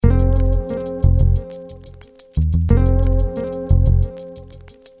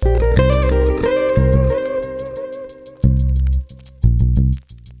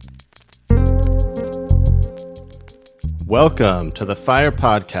Welcome to the Fire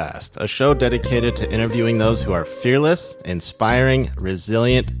Podcast, a show dedicated to interviewing those who are fearless, inspiring,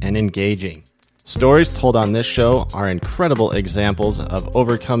 resilient, and engaging. Stories told on this show are incredible examples of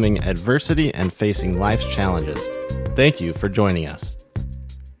overcoming adversity and facing life's challenges. Thank you for joining us.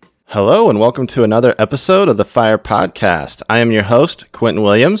 Hello, and welcome to another episode of the Fire Podcast. I am your host, Quentin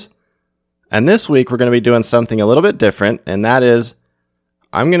Williams, and this week we're going to be doing something a little bit different, and that is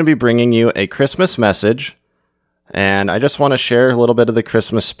I'm going to be bringing you a Christmas message. And I just want to share a little bit of the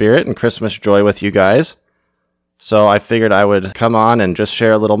Christmas spirit and Christmas joy with you guys. So I figured I would come on and just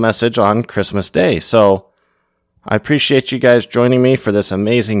share a little message on Christmas Day. So I appreciate you guys joining me for this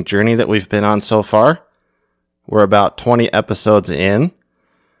amazing journey that we've been on so far. We're about 20 episodes in.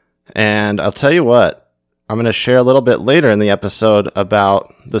 And I'll tell you what, I'm going to share a little bit later in the episode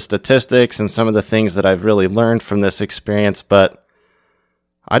about the statistics and some of the things that I've really learned from this experience. But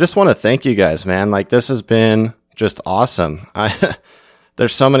I just want to thank you guys, man. Like, this has been just awesome.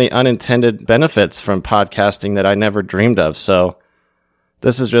 There's so many unintended benefits from podcasting that I never dreamed of. So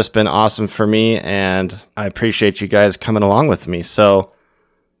this has just been awesome for me, and I appreciate you guys coming along with me. So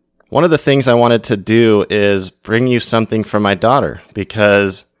one of the things I wanted to do is bring you something from my daughter,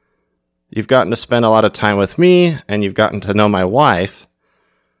 because you've gotten to spend a lot of time with me and you've gotten to know my wife,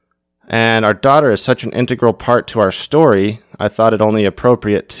 and our daughter is such an integral part to our story. I thought it only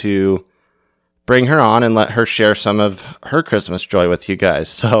appropriate to bring her on and let her share some of her Christmas joy with you guys.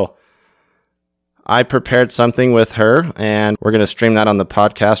 So I prepared something with her, and we're going to stream that on the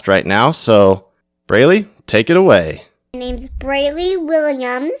podcast right now. So Braylee, take it away. My name's Braylee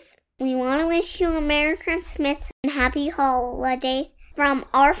Williams. We want to wish you a Merry Christmas and Happy Holidays from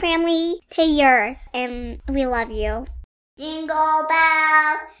our family to yours, and we love you. Jingle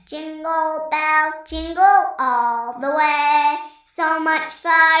bells, jingle bells, jingle all the way. So much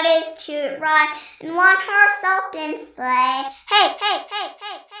fun is to ride in one horse open sleigh. Hey, hey, hey,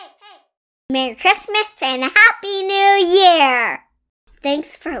 hey, hey, hey. Merry Christmas and Happy New Year.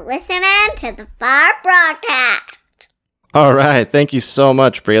 Thanks for listening to the Fire Broadcast. All right. Thank you so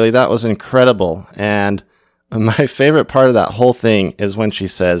much, Braylee. That was incredible. And my favorite part of that whole thing is when she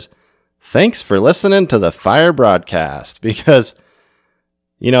says, thanks for listening to the Fire Broadcast. Because,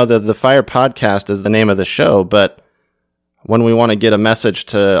 you know, the Fire Podcast is the name of the show, but when we want to get a message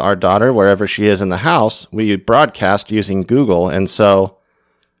to our daughter, wherever she is in the house, we broadcast using Google. And so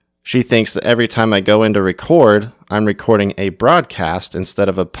she thinks that every time I go in to record, I'm recording a broadcast instead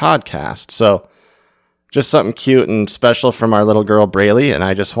of a podcast. So just something cute and special from our little girl, Braylee. And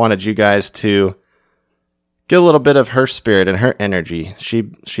I just wanted you guys to get a little bit of her spirit and her energy. She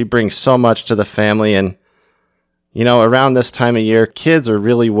brings so much to the family. And, you know, around this time of year, kids are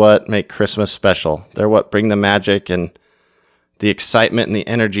really what make Christmas special. They're what bring the magic and the excitement and the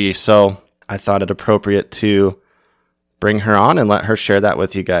energy. So I thought it appropriate to bring her on and let her share that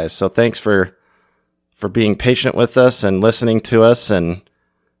with you guys. So thanks for being patient with us and listening to us and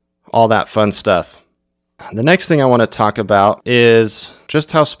all that fun stuff. The next thing I want to talk about is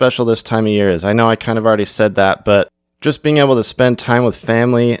just how special this time of year is. I know I kind of already said that, but just being able to spend time with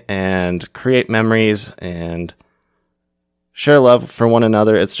family and create memories and share love for one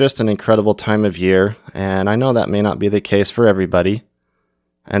another. It's just an incredible time of year, and I know that may not be the case for everybody.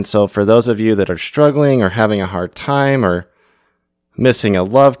 And so for those of you that are struggling or having a hard time or missing a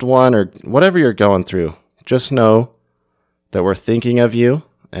loved one or whatever you're going through, just know that we're thinking of you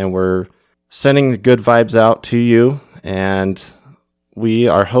and we're sending the good vibes out to you, and we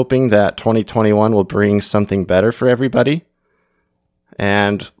are hoping that 2021 will bring something better for everybody.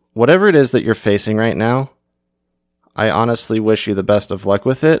 And whatever it is that you're facing right now, I honestly wish you the best of luck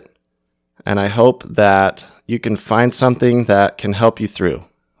with it, and I hope that you can find something that can help you through,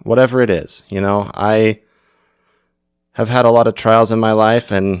 whatever it is. You know, I have had a lot of trials in my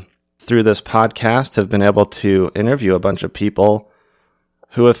life, and through this podcast have been able to interview a bunch of people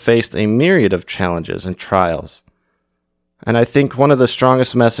who have faced a myriad of challenges and trials. And I think one of the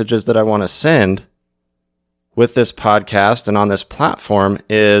strongest messages that I want to send with this podcast and on this platform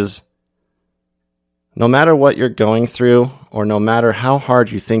is, no matter what you're going through, or no matter how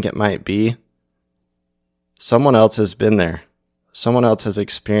hard you think it might be, someone else has been there. Someone else has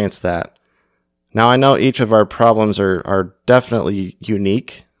experienced that. Now, I know each of our problems are definitely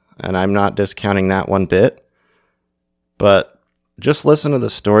unique, and I'm not discounting that one bit, but just listen to the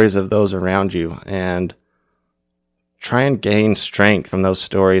stories of those around you and try and gain strength from those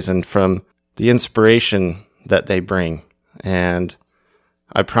stories and from the inspiration that they bring. And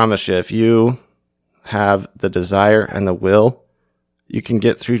I promise you, if you have the desire and the will, you can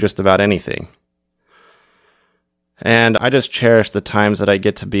get through just about anything. And I just cherish the times that I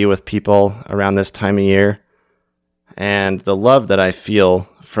get to be with people around this time of year. and the love that I feel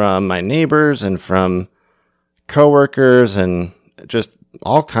from my neighbors and from coworkers and just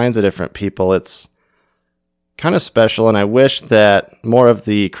all kinds of different people. It's kind of special, and I wish that more of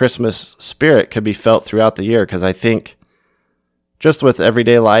the Christmas spirit could be felt throughout the year, because I think just with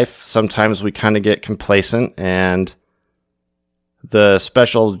everyday life, sometimes we kind of get complacent, and the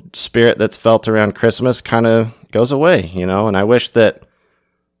special spirit that's felt around Christmas kind of goes away, and I wish that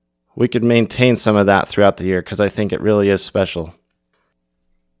we could maintain some of that throughout the year, because I think it really is special.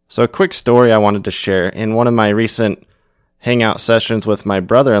 So a quick story I wanted to share. In one of my recent hangout sessions with my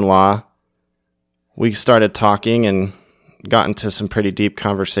brother-in-law, we started talking and got into some pretty deep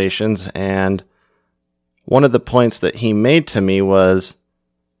conversations, and one of the points that he made to me was,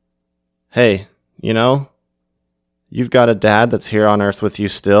 hey, you've got a dad that's here on earth with you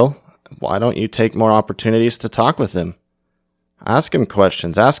still. Why don't you take more opportunities to talk with him? Ask him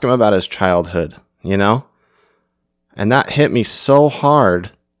questions. Ask him about his childhood, And that hit me so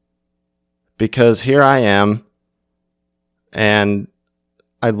hard, because here I am, and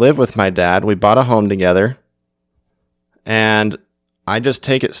I live with my dad. We bought a home together, and I just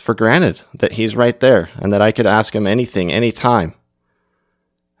take it for granted that he's right there and that I could ask him anything, anytime.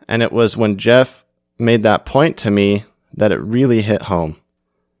 And it was when Jeff made that point to me that it really hit home,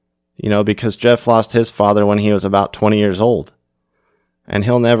 because Jeff lost his father when he was about 20 years old, and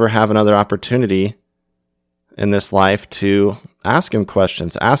he'll never have another opportunity in this life to ask him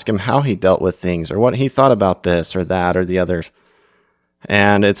questions, ask him how he dealt with things or what he thought about this or that or the other.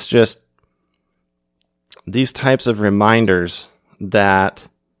 And it's just these types of reminders that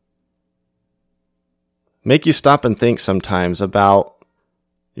make you stop and think sometimes about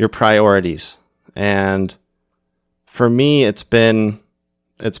your priorities. And for me, it's been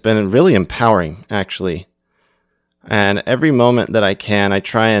really empowering, actually. And every moment that I can, I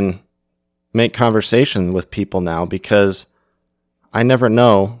try and make conversation with people now, because I never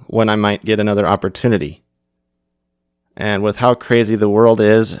know when I might get another opportunity. And with how crazy the world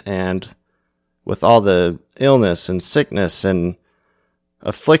is, and with all the illness and sickness and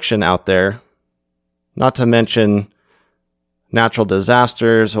affliction out there, not to mention natural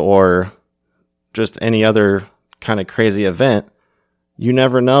disasters or just any other kind of crazy event, you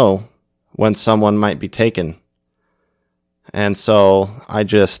never know when someone might be taken. And so I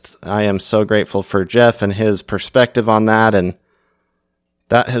am so grateful for Jeff and his perspective on that, and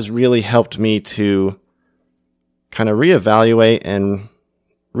that has really helped me to kind of reevaluate and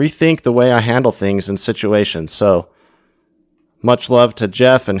rethink the way I handle things in situations. So much love to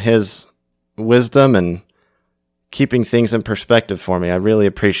Jeff and his wisdom and keeping things in perspective for me. I really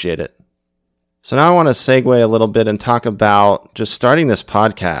appreciate it. So now I want to segue a little bit and talk about just starting this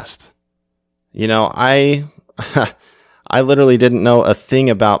podcast. I literally didn't know a thing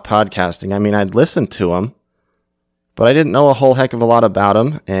about podcasting. I mean, I'd listened to them, but I didn't know a whole heck of a lot about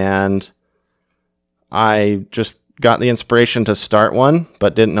them. And I just got the inspiration to start one,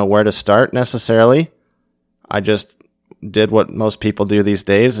 but didn't know where to start necessarily. I just did what most people do these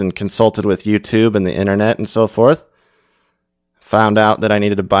days and consulted with YouTube and the internet and so forth. Found out that I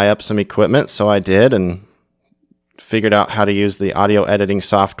needed to buy up some equipment, so I did, and figured out how to use the audio editing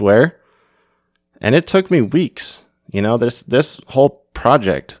software. And it took me weeks. This whole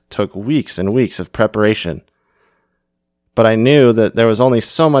project took weeks and weeks of preparation. But I knew that there was only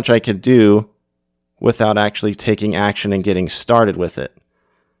so much I could do without actually taking action and getting started with it.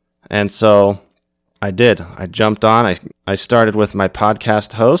 And so I did. I jumped on. I started with my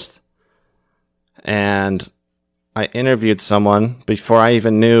podcast host, and I interviewed someone before I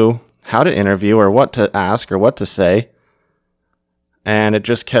even knew how to interview or what to ask or what to say. And it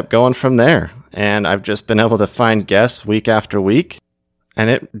just kept going from there. And I've just been able to find guests week after week. And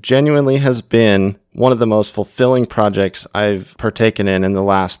it genuinely has been one of the most fulfilling projects I've partaken in the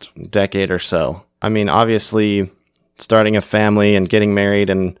last decade or so. I mean, obviously, starting a family and getting married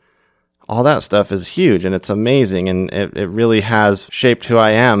and all that stuff is huge, and it's amazing, and it really has shaped who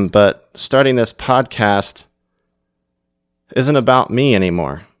I am. But starting this podcast isn't about me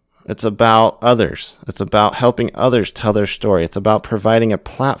anymore. It's about others. It's about helping others tell their story. It's about providing a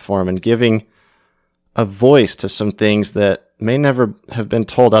platform and giving a voice to some things that may never have been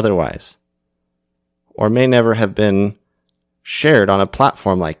told otherwise, or may never have been shared on a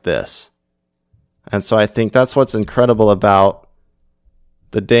platform like this. And so I think that's what's incredible about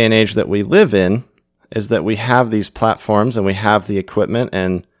the day and age that we live in, is that we have these platforms and we have the equipment,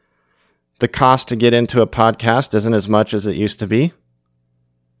 and the cost to get into a podcast isn't as much as it used to be.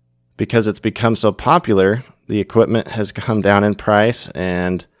 Because it's become so popular, the equipment has come down in price,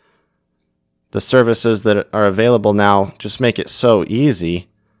 and the services that are available now just make it so easy.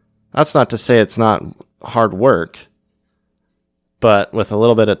 That's not to say it's not hard work, But with a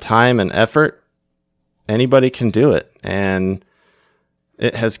little bit of time and effort, anybody can do it. And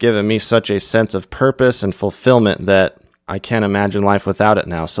it has given me such a sense of purpose and fulfillment that I can't imagine life without it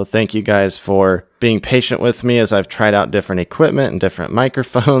now. So thank you guys for being patient with me as I've tried out different equipment and different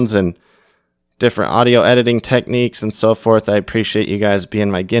microphones and different audio editing techniques and so forth. I appreciate you guys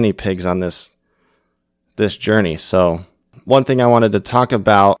being my guinea pigs on this journey. So one thing I wanted to talk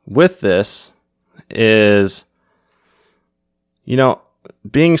about with this is,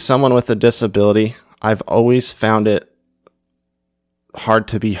 being someone with a disability, I've always found it hard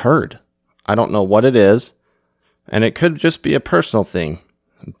to be heard. I don't know what it is, and it could just be a personal thing,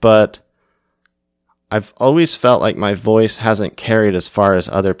 but I've always felt like my voice hasn't carried as far as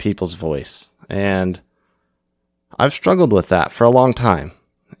other people's voice, and I've struggled with that for a long time.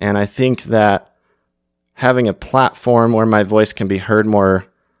 And I think that having a platform where my voice can be heard more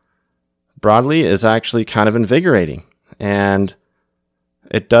broadly is actually kind of invigorating, and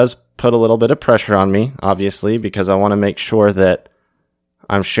it does put a little bit of pressure on me, obviously, because I want to make sure that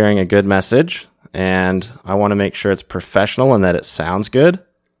I'm sharing a good message, and I want to make sure it's professional and that it sounds good.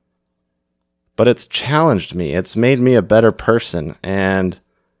 But it's challenged me. It's made me a better person, and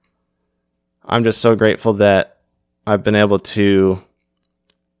I'm just so grateful that I've been able to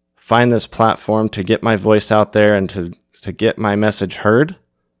find this platform to get my voice out there and to get my message heard.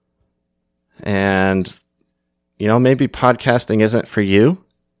 And, maybe podcasting isn't for you,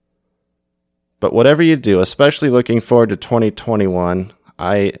 but whatever you do, especially looking forward to 2021,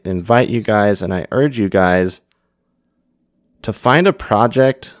 I invite you guys and I urge you guys to find a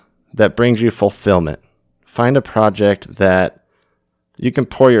project that brings you fulfillment. Find a project that you can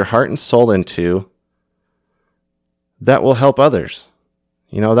pour your heart and soul into that will help others.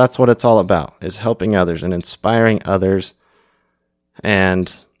 That's what it's all about, is helping others and inspiring others.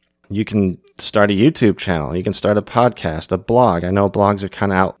 And you can start a YouTube channel. You can start a podcast, a blog. I know blogs are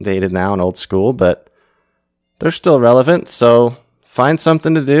kind of outdated now and old school, but they're still relevant. So find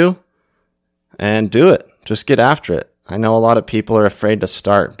something to do and do it. Just get after it. I know a lot of people are afraid to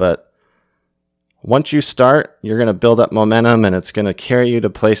start, but once you start, you're going to build up momentum and it's going to carry you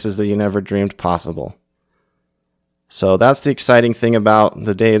to places that you never dreamed possible. So that's the exciting thing about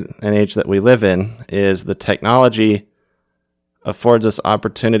the day and age that we live in, is the technology affords us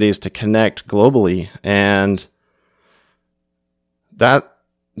opportunities to connect globally, and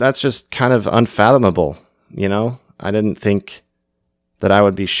that's just kind of unfathomable. I didn't think that I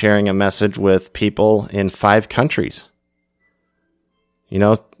would be sharing a message with people in 5 countries.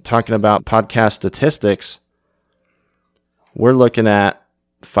 Talking about podcast statistics, we're looking at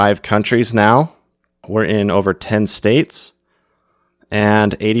 5 countries now. We're in over 10 states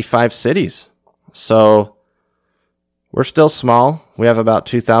and 85 cities. So we're still small. We have about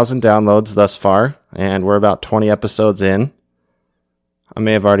 2,000 downloads thus far, and we're about 20 episodes in. I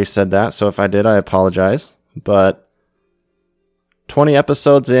may have already said that, so if I did, I apologize. But 20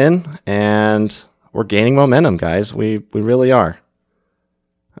 episodes in, and we're gaining momentum, guys. We really are.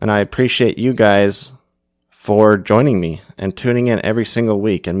 And I appreciate you guys for joining me and tuning in every single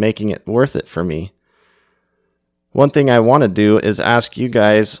week and making it worth it for me. One thing I want to do is ask you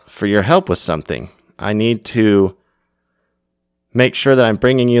guys for your help with something. I need to make sure that I'm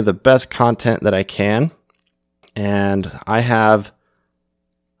bringing you the best content that I can. And I have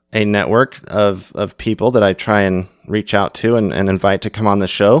a network of people that I try and reach out to and invite to come on the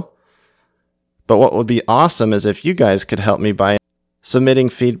show. But what would be awesome is if you guys could help me by submitting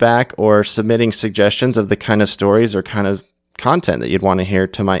feedback or submitting suggestions of the kind of stories or kind of content that you'd want to hear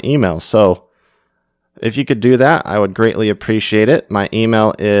to my email. So if you could do that, I would greatly appreciate it. My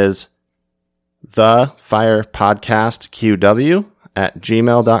email is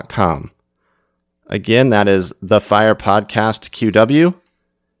thefirepodcastqw@gmail.com. Again, that is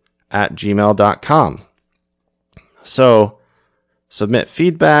thefirepodcastqw@gmail.com. So submit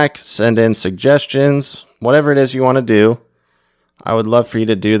feedback, send in suggestions, whatever it is you want to do. I would love for you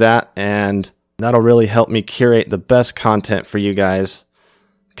to do that, and that'll really help me curate the best content for you guys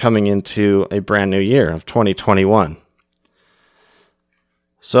coming into a brand new year of 2021.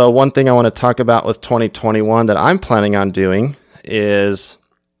 So one thing I want to talk about with 2021 that I'm planning on doing is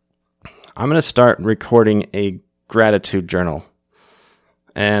I'm going to start recording a gratitude journal.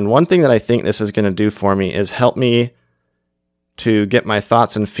 And one thing that I think this is going to do for me is help me to get my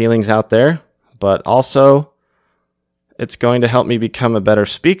thoughts and feelings out there, but also it's going to help me become a better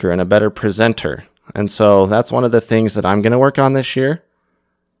speaker and a better presenter. And so that's one of the things that I'm going to work on this year,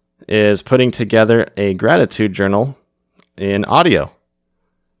 is putting together a gratitude journal in audio.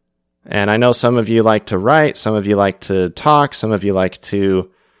 And I know some of you like to write, some of you like to talk, some of you like to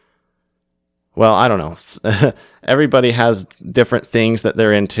well, I don't know. Everybody has different things that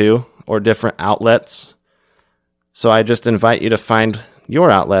they're into or different outlets. So I just invite you to find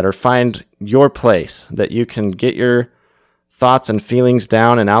your outlet or find your place that you can get your thoughts and feelings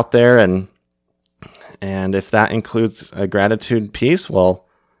down and out there. And if that includes a gratitude piece, well,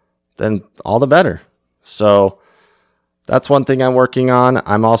 then all the better. So that's one thing I'm working on.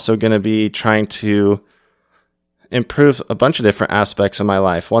 I'm also going to be trying to improve a bunch of different aspects of my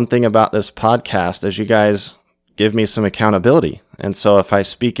life. One thing about this podcast is you guys give me some accountability. And so if I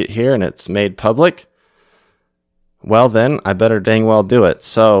speak it here and it's made public, well, then I better dang well do it.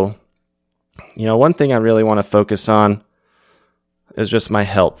 So, one thing I really want to focus on is just my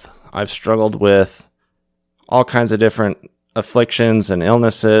health. I've struggled with all kinds of different afflictions and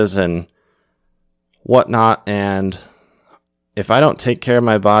illnesses and whatnot. And if I don't take care of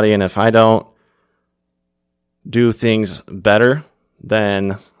my body and if I don't do things better,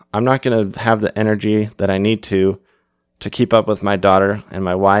 then I'm not going to have the energy that I need to keep up with my daughter and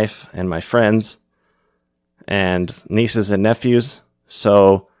my wife and my friends and nieces and nephews.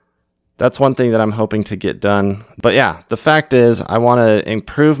 So that's one thing that I'm hoping to get done. But yeah, the fact is I want to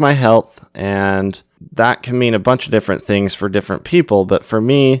improve my health, and that can mean a bunch of different things for different people. But for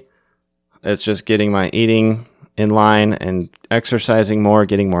me, it's just getting my eating in line and exercising more,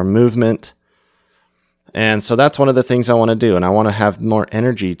 getting more movement. And so that's one of the things I want to do. And I want to have more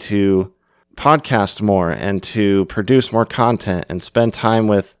energy to podcast more and to produce more content and spend time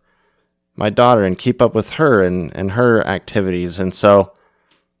with my daughter and keep up with her and her activities. And so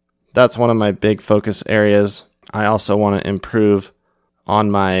that's one of my big focus areas. I also want to improve on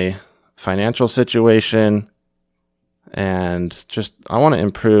my financial situation, and just I want to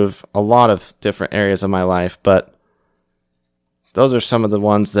improve a lot of different areas of my life, but those are some of the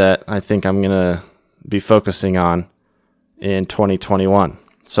ones that I think I'm going to be focusing on in 2021.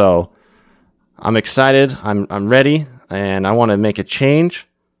 So I'm excited, I'm ready, and I want to make a change.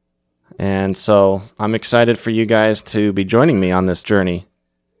 And so I'm excited for you guys to be joining me on this journey.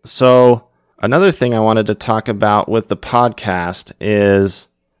 So another thing I wanted to talk about with the podcast is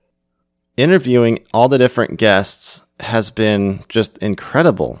interviewing all the different guests has been just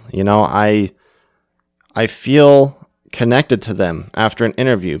incredible. I feel connected to them after an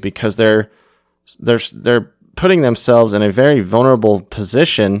interview because they're putting themselves in a very vulnerable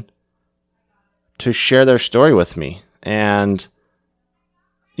position to share their story with me. And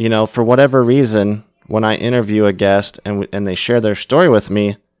for whatever reason, when I interview a guest and they share their story with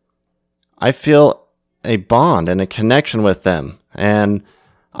me, I feel a bond and a connection with them. And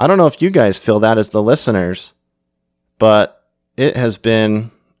I don't know if you guys feel that as the listeners, but it has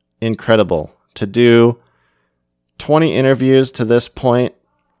been incredible to do 20 interviews to this point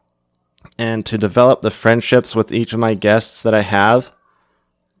and to develop the friendships with each of my guests that I have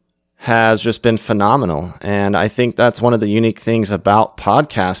has just been phenomenal. And I think that's one of the unique things about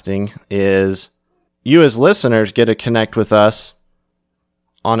podcasting is you as listeners get to connect with us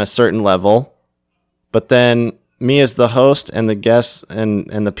on a certain level, but then me as the host and the guests and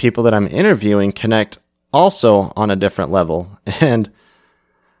the people that I'm interviewing connect also on a different level. And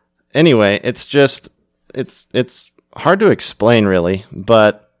anyway, it's hard to explain really,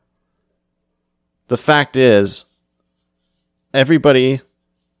 but the fact is everybody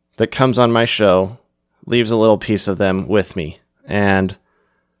that comes on my show leaves a little piece of them with me. And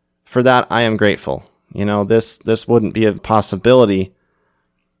for that, I am grateful. This wouldn't be a possibility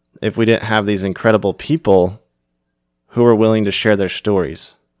if we didn't have these incredible people who are willing to share their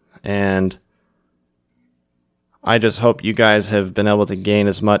stories. And I just hope you guys have been able to gain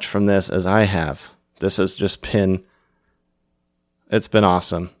as much from this as I have. This has just been, it's been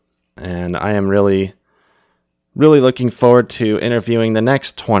awesome. And I am really looking forward to interviewing the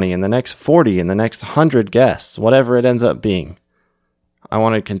next 20 and the next 40 and the next 100 guests, whatever it ends up being. I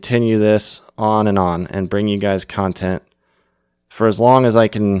want to continue this on and bring you guys content for as long as I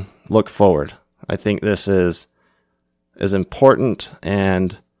can look forward. I think this is important,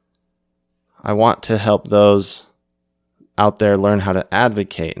 and I want to help those out there learn how to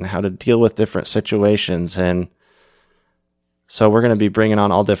advocate and how to deal with different situations. And so we're going to be bringing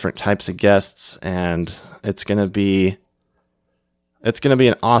on all different types of guests, and it's going to be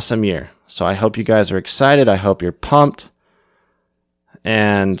an awesome year. So I hope you guys are excited. I hope you're pumped.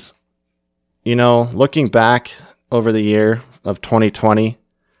 And, looking back over the year of 2020,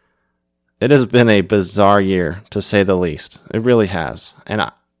 it has been a bizarre year, to say the least. It really has.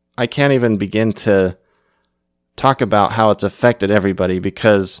 And I can't even begin to talk about how it's affected everybody,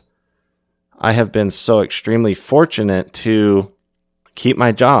 because I have been so extremely fortunate to keep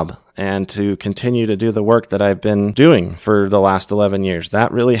my job and to continue to do the work that I've been doing for the last 11 years.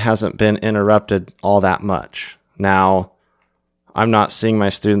 That really hasn't been interrupted all that much. Now, I'm not seeing my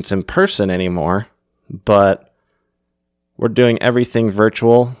students in person anymore, but we're doing everything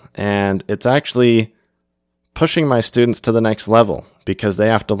virtual, and it's actually pushing my students to the next level because they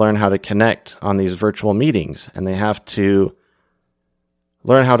have to learn how to connect on these virtual meetings, and they have to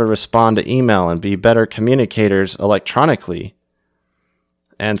learn how to respond to email and be better communicators electronically.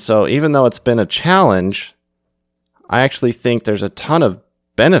 And so even though it's been a challenge, I actually think there's a ton of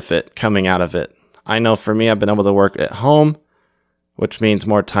benefit coming out of it. I know for me, I've been able to work at home, which means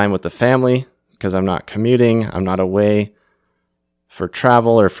more time with the family because I'm not commuting, I'm not away for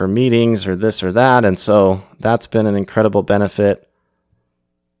travel or for meetings or this or that. And so that's been an incredible benefit.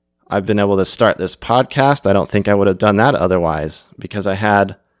 I've been able to start this podcast. I don't think I would have done that otherwise because I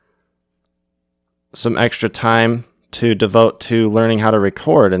had some extra time to devote to learning how to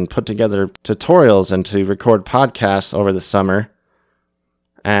record and put together tutorials and to record podcasts over the summer.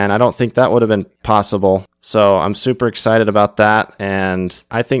 And I don't think that would have been possible. So I'm super excited about that. And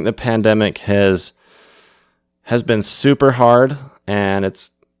I think the pandemic has been super hard, and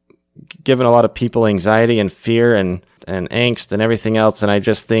it's given a lot of people anxiety and fear and angst and everything else. And I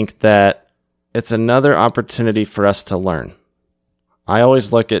just think that it's another opportunity for us to learn. I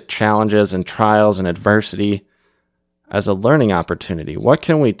always look at challenges and trials and adversity as a learning opportunity. What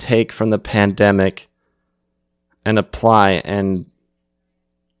can we take from the pandemic and apply, and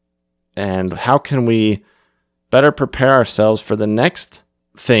how can we better prepare ourselves for the next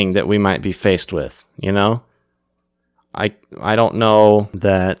thing that we might be faced with, you know? I don't know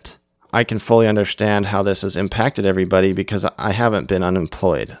that I can fully understand how this has impacted everybody because I haven't been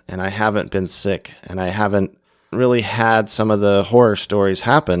unemployed and I haven't been sick and I haven't really had some of the horror stories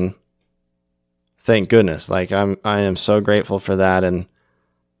happen. Thank goodness. Like I am so grateful for that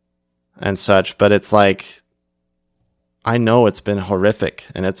and such, but it's like I know it's been horrific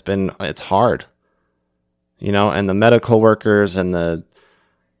and it's hard. You know, and the medical workers and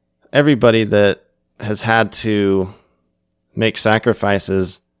everybody that has had to make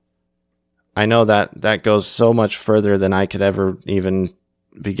sacrifices, I know that goes so much further than I could ever even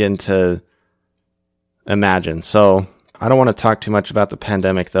begin to imagine. So I don't want to talk too much about the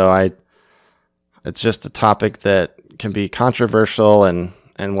pandemic, though. It's just a topic that can be controversial and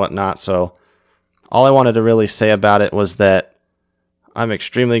whatnot. So all I wanted to really say about it was that I'm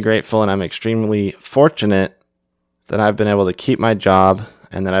extremely grateful and I'm extremely fortunate that I've been able to keep my job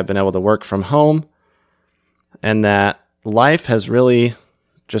and that I've been able to work from home and that life has really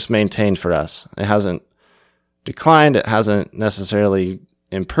just maintained for us. It hasn't declined. It hasn't necessarily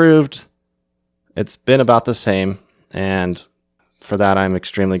improved. It's been about the same. And for that, I'm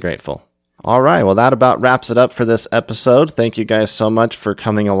extremely grateful. All right. Well, that about wraps it up for this episode. Thank you guys so much for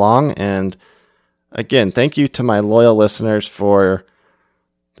coming along. And again, thank you to my loyal listeners for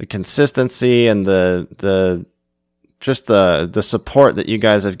the consistency and the support that you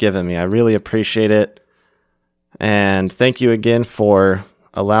guys have given me. I really appreciate it. And thank you again for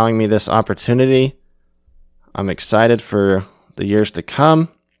allowing me this opportunity. I'm excited for the years to come.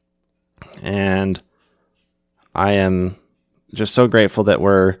 And I am just so grateful that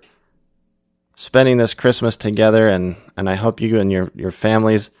we're spending this Christmas together. And I hope you and your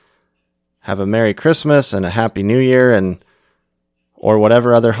families have a Merry Christmas and a Happy New Year or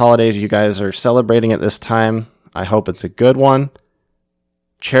whatever other holidays you guys are celebrating at this time. I hope it's a good one.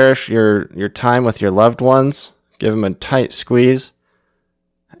 Cherish your time with your loved ones. Give them a tight squeeze.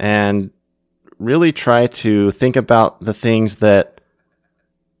 And really try to think about the things that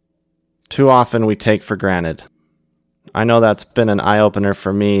too often we take for granted. I know that's been an eye-opener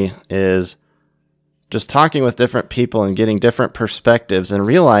for me, is just talking with different people and getting different perspectives and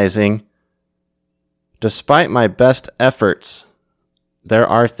realizing, despite my best efforts, there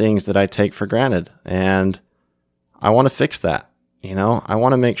are things that I take for granted. And I want to fix that. You know, I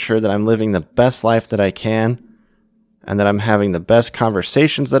want to make sure that I'm living the best life that I can and that I'm having the best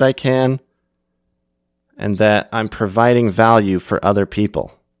conversations that I can and that I'm providing value for other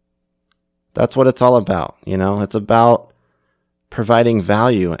people. That's what it's all about. You know, it's about providing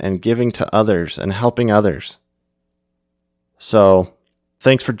value and giving to others and helping others. So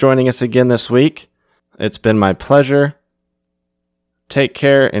thanks for joining us again this week. It's been my pleasure. Take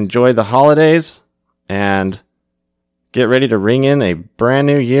care, enjoy the holidays, and get ready to ring in a brand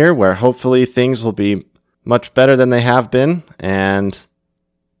new year where hopefully things will be much better than they have been, and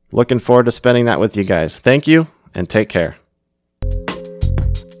looking forward to spending that with you guys. Thank you, and take care.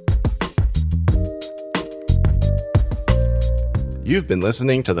 You've been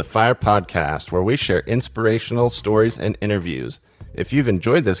listening to the Fire Podcast, where we share inspirational stories and interviews. If you've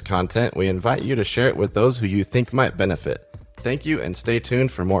enjoyed this content, we invite you to share it with those who you think might benefit. Thank you, and stay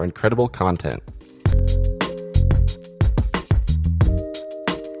tuned for more incredible content.